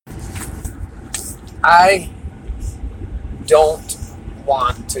I don't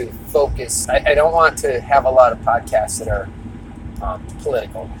want to focus. I don't want to have a lot of podcasts that are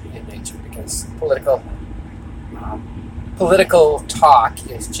political in nature, because political talk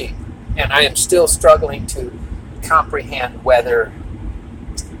is cheap, and I am still struggling to comprehend whether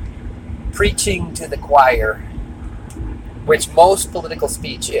preaching to the choir, which most political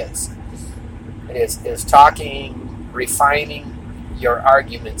speech is talking, refining your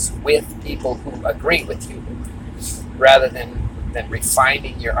arguments with people who agree with you, rather than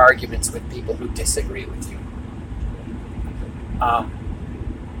refining your arguments with people who disagree with you.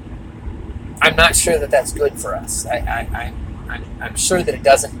 I'm not sure that that's good for us. I'm sure that it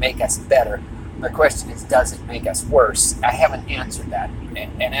doesn't make us better. The question is, does it make us worse? I haven't answered that.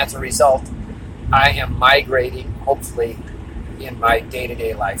 And as a result, I am migrating, hopefully, in my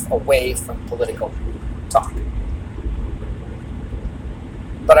day-to-day life away from political talk.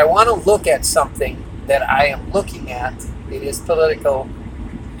 But I want to look at something that I am looking at. It is political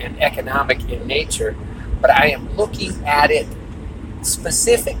and economic in nature, but I am looking at it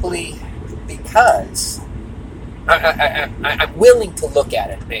specifically because I'm willing to look at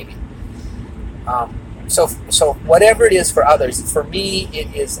it, maybe. So whatever it is for others, for me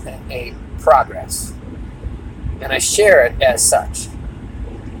it is a progress, and I share it as such.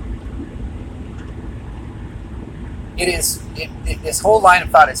 This whole line of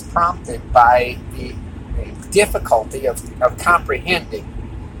thought is prompted by the difficulty of comprehending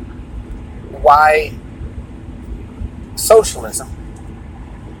why socialism,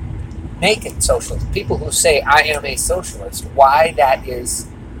 naked socialism, people who say I am a socialist, why that is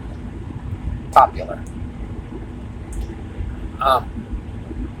popular.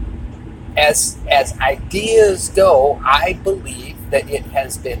 As ideas go, I believe that it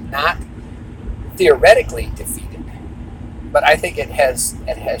has been not theoretically defeated, but I think it has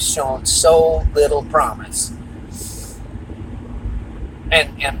shown so little promise.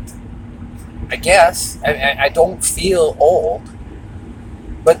 And I guess I don't feel old,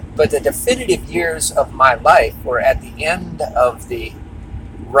 but the definitive years of my life were at the end of the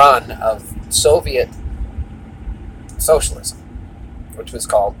run of Soviet socialism, which was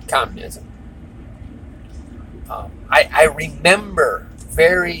called communism. I remember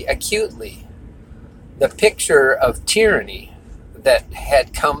very acutely the picture of tyranny that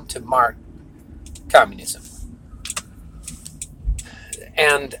had come to mark communism.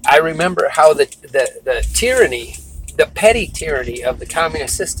 And I remember how the tyranny, the petty tyranny of the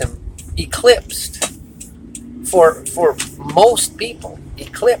communist system eclipsed, for most people,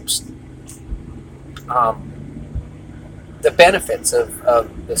 the benefits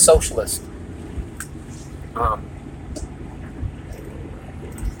of the socialist.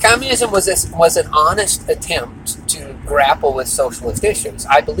 Communism was an honest attempt to grapple with socialist issues.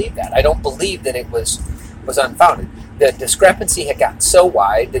 I believe that. I don't believe that it was unfounded. The discrepancy had gotten so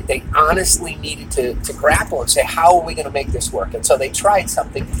wide that they honestly needed to grapple and say, how are we going to make this work? And so they tried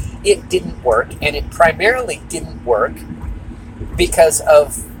something. It didn't work, and it primarily didn't work because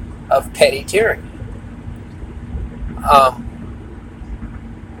of petty tyranny.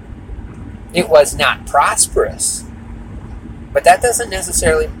 It was not prosperous, but that doesn't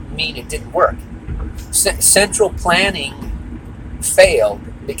necessarily mean it didn't work. Central planning failed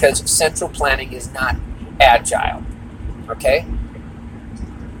because central planning is not agile, okay?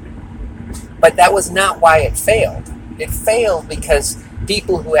 But that was not why it failed. It failed because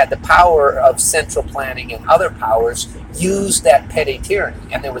people who had the power of central planning and other powers used that petty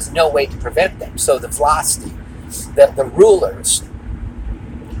tyranny, and there was no way to prevent them. So the Vlasti, the rulers,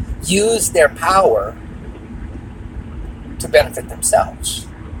 used their power to benefit themselves.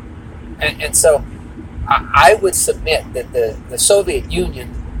 And so I would submit that the Soviet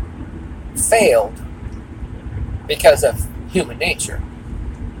Union failed because of human nature.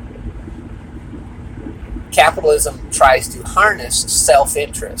 Capitalism tries to harness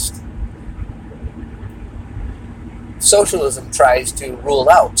self-interest. Socialism tries to rule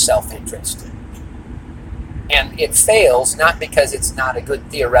out self-interest. And it fails not because it's not a good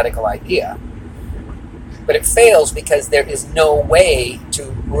theoretical idea, but it fails because there is no way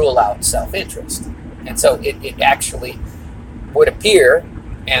to rule out self-interest. And so it actually would appear,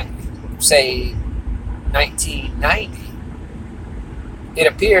 and say 1990, it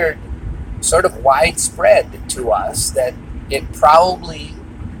appeared sort of widespread to us that it probably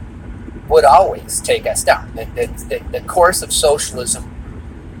would always take us down. That the course of socialism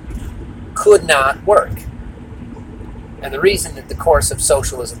could not work. And the reason that the course of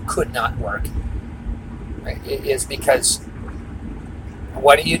socialism could not work, right, is because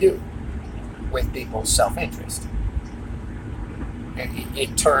what do you do with people's self-interest?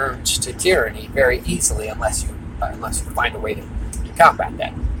 it turns to tyranny very easily unless you find a way to combat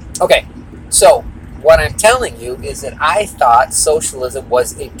that. Okay, so what I'm telling you is that I thought socialism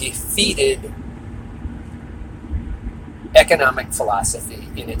was a defeated economic philosophy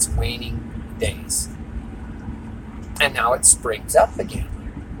in its waning days. And now it springs up again.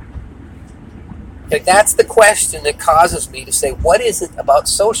 Okay, that's the question that causes me to say, what is it about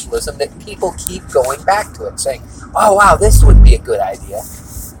socialism that people keep going back to it, saying, oh wow, this would be a good idea.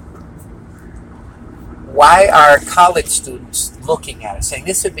 Why are college students looking at it, saying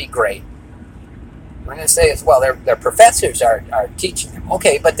this would be great? We're going to say as well, their professors are teaching them.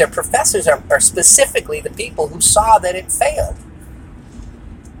 Okay, but their professors are specifically the people who saw that it failed.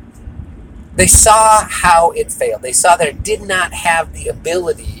 They saw how it failed. They saw that it did not have the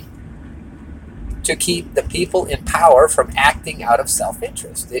ability to keep the people in power from acting out of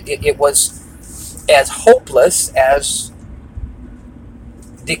self-interest. It was as hopeless as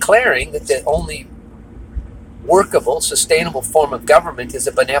declaring that the only workable, sustainable form of government is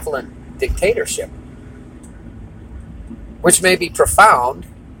a benevolent dictatorship, which may be profound,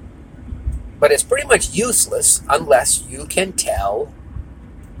 but it's pretty much useless unless you can tell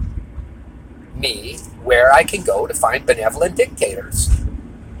me where I can go to find benevolent dictators.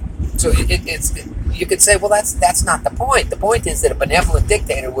 So you could say, well, that's not the point. The point is that a benevolent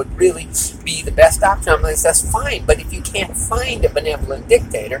dictator would really be the best option. That's fine, but if you can't find a benevolent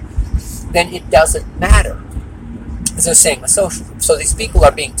dictator, then it doesn't matter. It's the same with socialism. So these people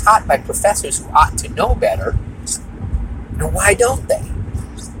are being taught by professors who ought to know better. And why don't they?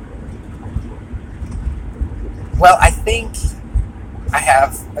 Well, I think I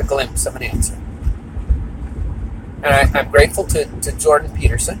have a glimpse of an answer. And I'm grateful to Jordan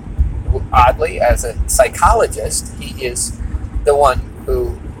Peterson, who, oddly, as a psychologist, he is the one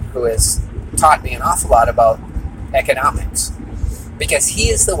who has taught me an awful lot about economics. Because he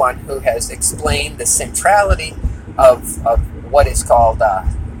is the one who has explained the centrality of what is called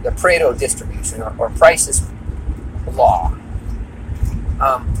the Pareto distribution or Price's law.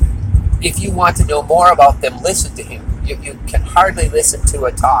 If you want to know more about them, listen to him. You can hardly listen to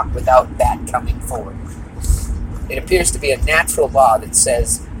a talk without that coming forward. It appears to be a natural law that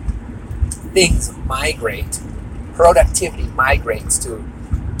says things migrate, productivity migrates to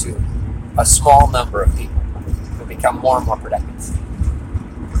a small number of people who become more and more productive.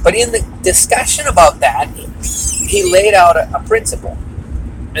 But in the discussion about that, he laid out a principle.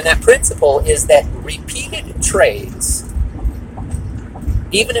 And that principle is that repeated trades,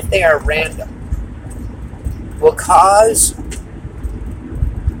 even if they are random, will cause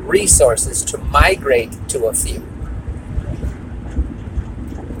resources to migrate to a few.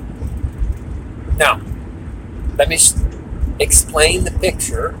 Now, let me explain the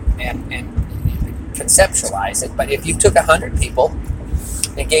picture and conceptualize it. But if you took 100 people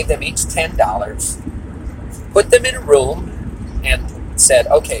and gave them each $10, put them in a room and said,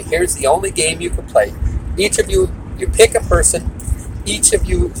 okay, here's the only game you can play. Each of you pick a person, each of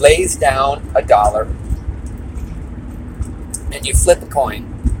you lays down $1, and you flip a coin,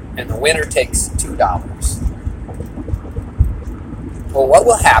 and the winner takes $2. Well, what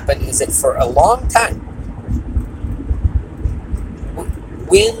will happen is that for a long time,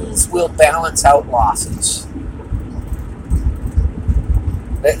 wins will balance out losses.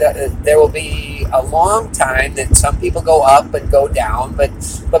 There will be a long time that some people go up and go down, but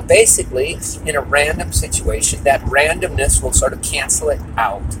basically, in a random situation, that randomness will sort of cancel it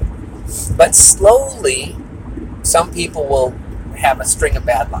out. But slowly, some people will have a string of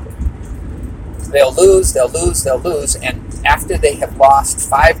bad luck. They'll lose, and after they have lost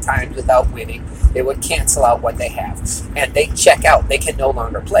 5 times without winning, it would cancel out what they have. And they check out. They can no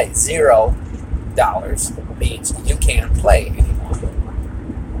longer play. $0 means you can't play anymore.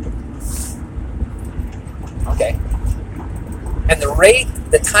 Okay? And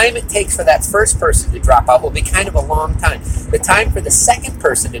the time it takes for that first person to drop out will be kind of a long time. The time for the second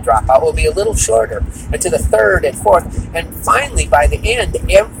person to drop out will be a little shorter. And to the third and fourth. And finally, by the end,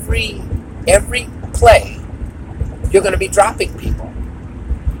 every play, you're going to be dropping people.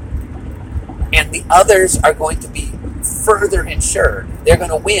 And the others are going to be further insured. They're going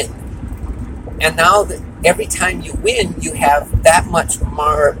to win. And now that every time you win, you have that much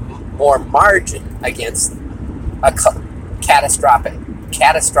more margin against a catastrophic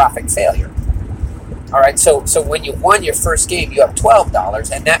failure. All right, so when you won your first game, you have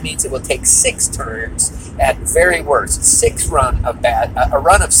 $12, and that means it will take 6 turns at very worst, a run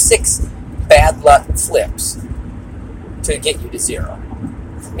of 6 bad luck flips to get you to 0.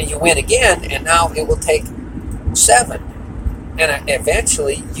 And you win again, and now it will take 7. And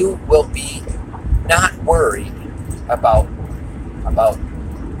eventually, you will be not worried about about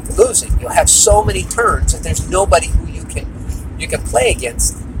losing. You'll have so many turns that there's nobody who you can play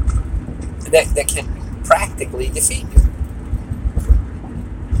against that can practically defeat you.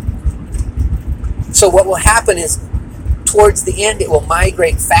 So what will happen is, towards the end, it will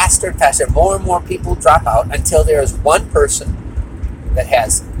migrate faster and faster. More and more people drop out until there is one person that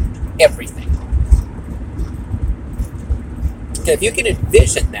has everything. Okay, if you can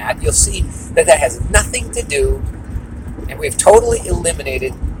envision that, you'll see that has nothing to do, and we've totally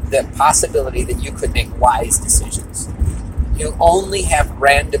eliminated the possibility that you could make wise decisions. You only have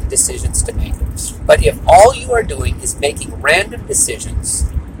random decisions to make. But if all you are doing is making random decisions,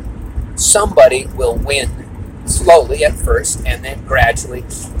 somebody will win slowly at first, and then gradually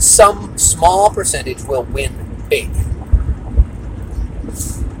some small percentage will win big.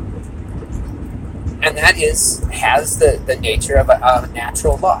 And that has the nature of a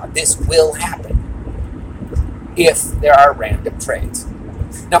natural law. This will happen if there are random trades.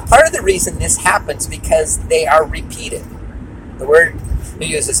 Now, part of the reason this happens because they are repeated. The word we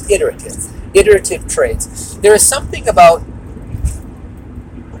use is iterative trades. There is something about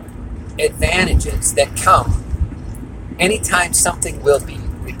advantages that come anytime something will be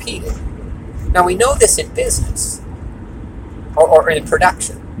repeated. Now, we know this in business or in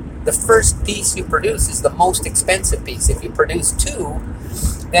production. The first piece you produce is the most expensive piece. If you produce two,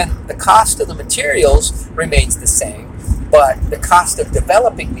 then the cost of the materials remains the same, but the cost of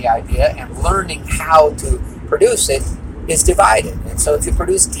developing the idea and learning how to produce it is divided. And so if you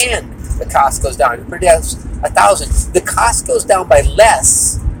produce 10, the cost goes down. If you produce 1,000, the cost goes down by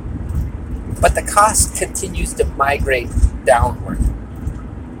less, but the cost continues to migrate downward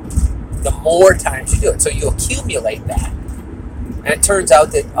the more times you do it. So you accumulate that. And it turns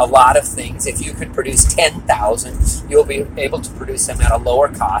out that a lot of things, if you could produce 10,000, you'll be able to produce them at a lower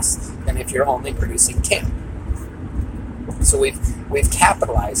cost than if you're only producing 10. So we've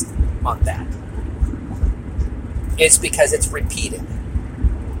capitalized on that. It's because it's repeated.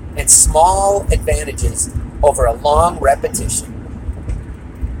 And small advantages over a long repetition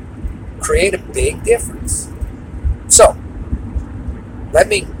create a big difference. So, let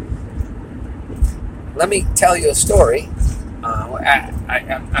me tell you a story. I'm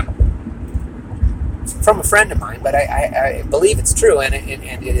from a friend of mine, but I believe it's true, and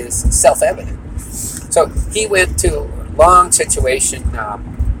it is self-evident. So he went to a long situation.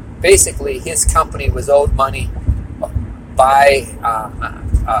 Basically, his company was owed money by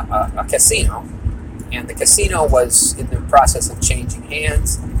a casino, and the casino was in the process of changing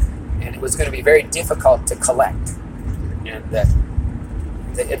hands, and it was going to be very difficult to collect. And the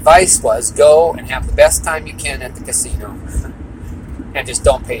advice was, go and have the best time you can at the casino and just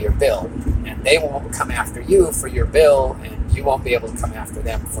don't pay your bill. And they won't come after you for your bill, and you won't be able to come after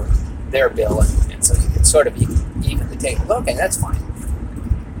them for their bill. And so you can sort of even the table. Okay, that's fine.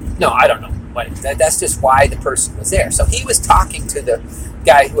 No, I don't know. But that's just why the person was there. So he was talking to the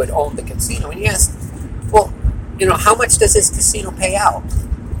guy who had owned the casino, and he asked, well, how much does this casino pay out?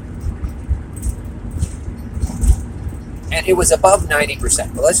 And it was above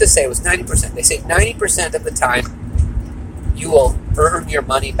 90%. But let's just say it was 90%. They say 90% of the time you will earn your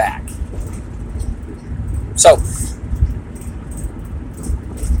money back. So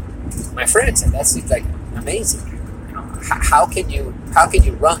my friend said, that seems like amazing. How can you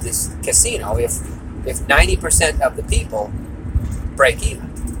run this casino if 90% of the people break even?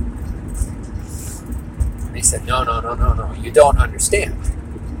 And he said, no, you don't understand.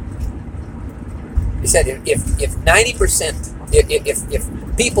 He said, if 90%,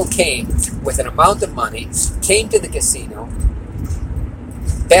 if people came with an amount of money, came to the casino,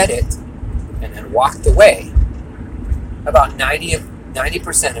 bet it, and then walked away, about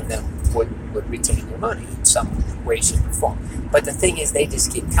 90% of them would retain their money in some way, shape, or form. But the thing is, they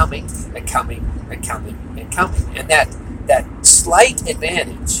just keep coming and coming and coming and coming. And that slight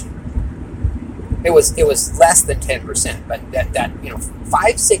advantage, it was less than 10%, but that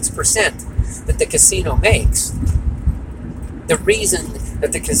 5-6% that the casino makes, the reason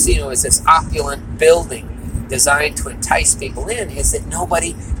that the casino is this opulent building designed to entice people in is that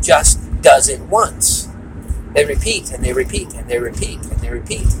nobody just does it once. They repeat and they repeat and they repeat and they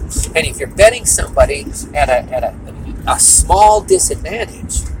repeat. And if you're betting somebody at a small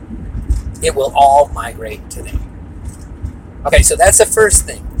disadvantage, it will all migrate to them. Okay, so that's the first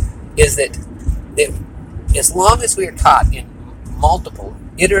thing, is that as long as we are caught in multiple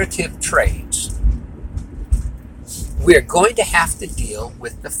iterative trades, we are going to have to deal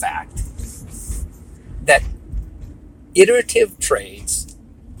with the fact that iterative trades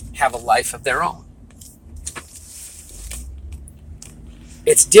have a life of their own.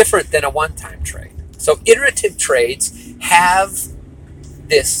 It's different than a one-time trade. So iterative trades have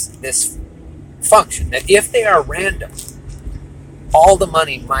this function, that if they are random, all the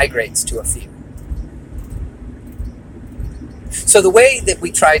money migrates to a few. So the way that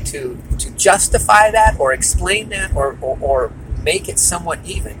we try to justify that or explain that or make it somewhat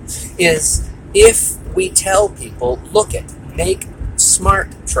even is if we tell people, look it, make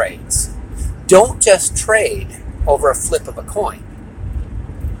smart trades. Don't just trade over a flip of a coin.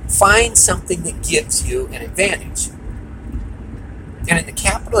 Find something that gives you an advantage. And in the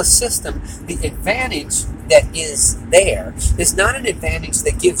capitalist system, the advantage that is there is not an advantage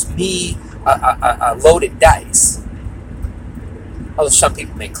that gives me a loaded dice, although some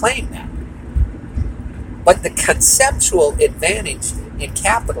people may claim that. But the conceptual advantage in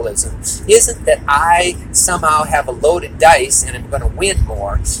capitalism isn't that I somehow have a loaded dice and I'm going to win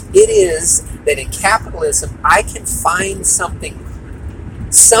more. It is that in capitalism, I can find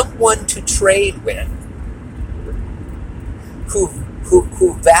someone to trade with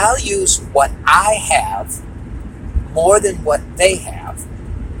who values what I have more than what they have,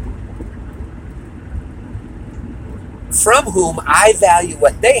 from whom I value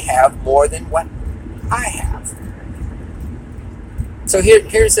what they have more than what I have. So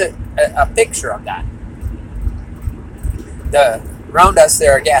here's a picture of that. Around us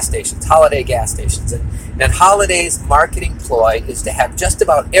there are gas stations, Holiday gas stations, and Holiday's marketing ploy is to have just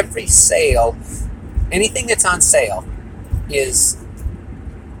about every sale, anything that's on sale, is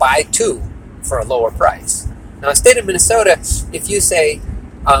buy two for a lower price. Now, in the state of Minnesota, if you say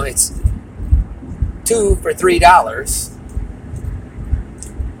it's two for $3,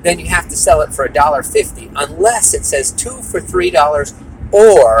 then you have to sell it for $1.50, unless it says two for $3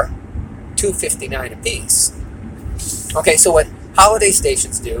 or $2.59 a piece. Okay, so what Holiday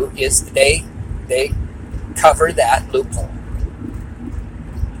stations do is they cover that loophole,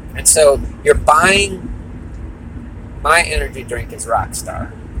 and so you're buying my energy drink is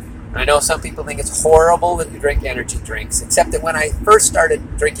Rockstar. I know some people think it's horrible that you drink energy drinks, except that when I first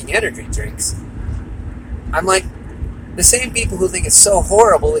started drinking energy drinks, I'm like, the same people who think it's so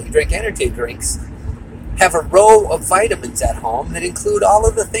horrible that you drink energy drinks have a row of vitamins at home that include all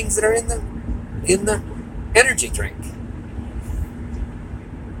of the things that are in the energy drink.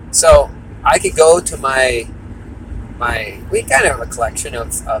 So I could go to we kind of have a collection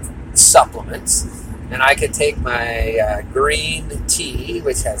of supplements, and I could take my green tea,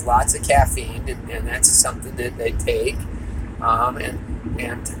 which has lots of caffeine, and that's something that they take,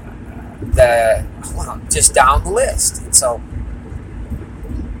 just down the list. And so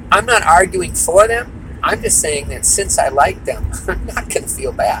I'm not arguing for them. I'm just saying that since I like them, I'm not going to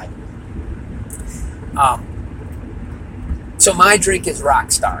feel bad. So my drink is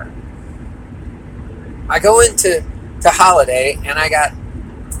Rockstar. I go into Holiday and I got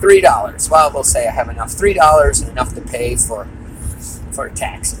 $3. Well, we'll say I have enough $3 and enough to pay for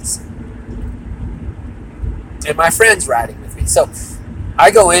taxes. And my friend's riding with me. So I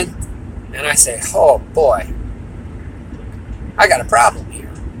go in and I say, oh boy, I got a problem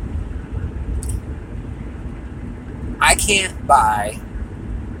here. I can't buy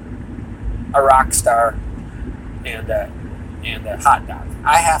a Rockstar and a hot dog.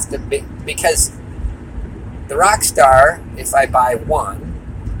 I have to because the Rockstar, if I buy one,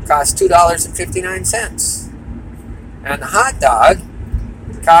 costs $2.59, and the hot dog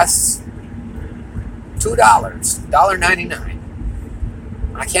costs $2, $1.99.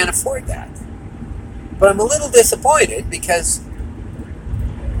 I can't afford that. But I'm a little disappointed because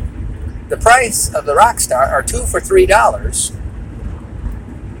the price of the Rockstar are two for $3,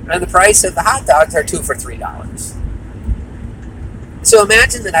 and the price of the hot dogs are two for $3. So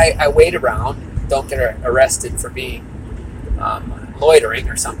imagine that I wait around, don't get arrested for being loitering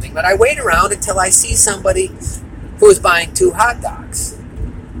or something, but I wait around until I see somebody who is buying two hot dogs,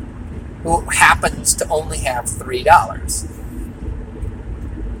 who happens to only have $3.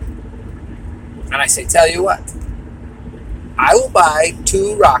 And I say, tell you what, I will buy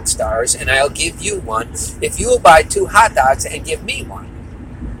two Rockstars and I'll give you one if you will buy two hot dogs and give me one.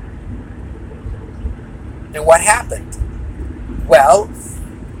 And what happened? Well,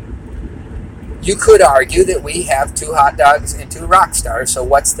 you could argue that we have two hot dogs and two Rockstars, so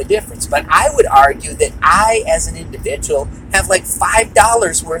what's the difference? But I would argue that I, as an individual, have like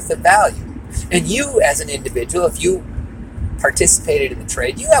 $5 worth of value. And you, as an individual, if you participated in the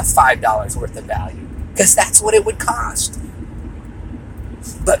trade, you have $5 worth of value, because that's what it would cost.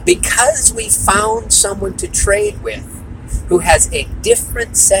 But because we found someone to trade with who has a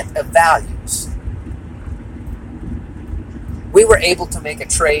different set of values, we were able to make a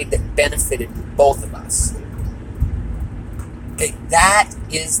trade that benefited both of us. Okay, that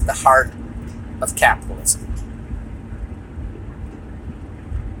is the heart of capitalism.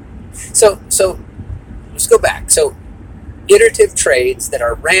 So let's go back. So iterative trades that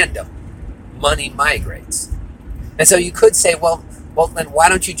are random, money migrates. And so you could say, well, then why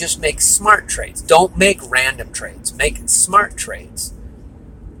don't you just make smart trades? Don't make random trades. Make smart trades.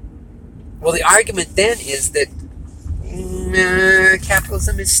 Well, the argument then is that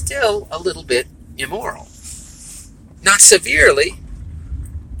capitalism is still a little bit immoral. Not severely,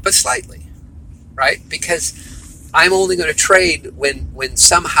 but slightly, right? Because I'm only going to trade when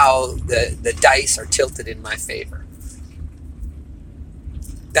somehow the dice are tilted in my favor.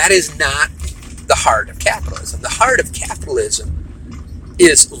 That is not the heart of capitalism. The heart of capitalism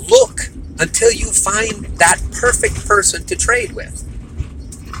is look until you find that perfect person to trade with.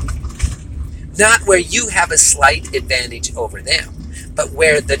 Not where you have a slight advantage over them, but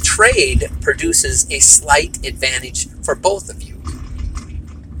where the trade produces a slight advantage for both of you.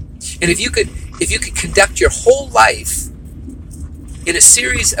 And if you could conduct your whole life in a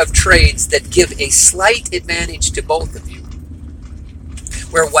series of trades that give a slight advantage to both of you,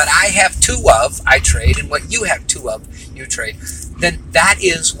 where what I have two of, I trade, and what you have two of, you trade, then that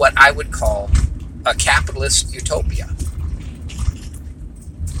is what I would call a capitalist utopia.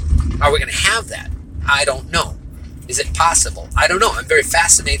 Are we going to have that? I don't know. Is it possible? I don't know. I'm very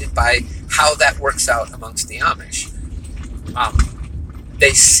fascinated by how that works out amongst the Amish. They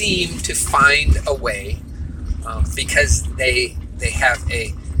seem to find a way because they have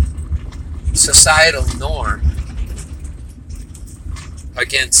a societal norm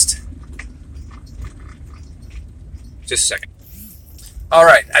against. Just a second. All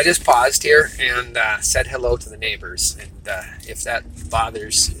right, I just paused here and said hello to the neighbors, and if that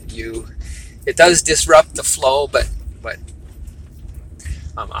bothers you, it does disrupt the flow, but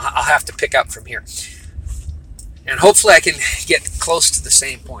I'll have to pick up from here. And hopefully I can get close to the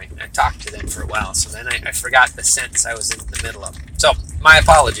same point. I talked to them for a while, so then I forgot the sentence I was in the middle of. So, my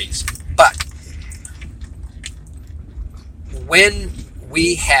apologies. But when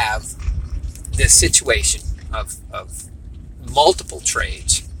we have this situation of multiple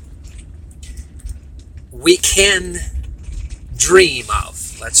trades, we can dream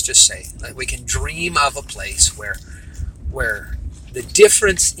of, let's just say, we can dream of a place where the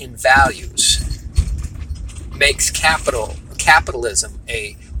difference in values makes capitalism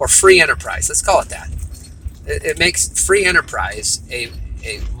or free enterprise, let's call it that. It makes free enterprise a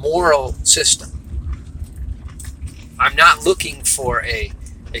moral system. I'm not looking for a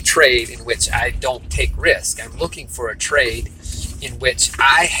trade in which I don't take risk. I'm looking for a trade in which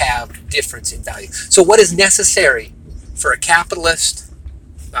I have difference in value. So what is necessary for a capitalist,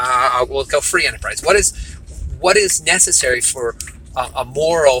 we'll go free enterprise. What is necessary for a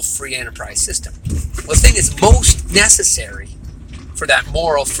moral free enterprise system? Well, the thing is most necessary for that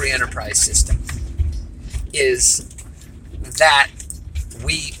moral free enterprise system is that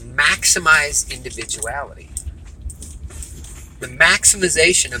we maximize individuality. The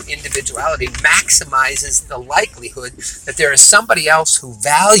maximization of individuality maximizes the likelihood that there is somebody else who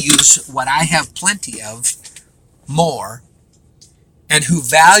values what I have plenty of more and who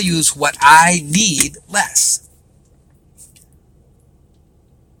values what I need less.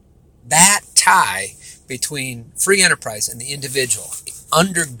 That tie between free enterprise and the individual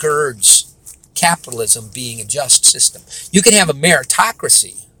undergirds capitalism being a just system. You can have a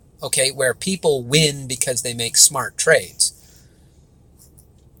meritocracy, okay, where people win because they make smart trades.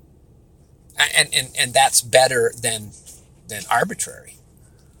 And that's better than arbitrary.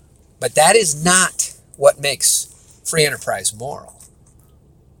 But that is not what makes free enterprise moral.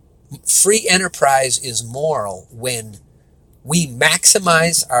 Free enterprise is moral when we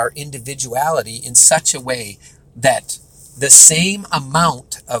maximize our individuality in such a way that the same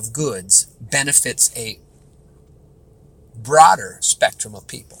amount of goods benefits a broader spectrum of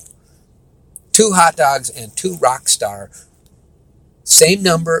people. 2 hot dogs and 2 Rockstar, same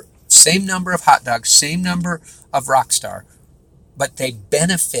number of hot dogs, same number of Rockstar, but they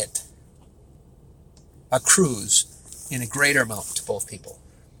benefit accrues in a greater amount to both people.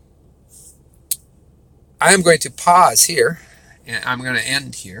 I am going to pause here, and I'm going to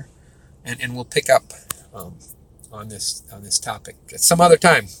end here, and we'll pick up on this topic at some other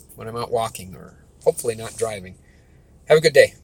time when I'm out walking or hopefully not driving. Have a good day.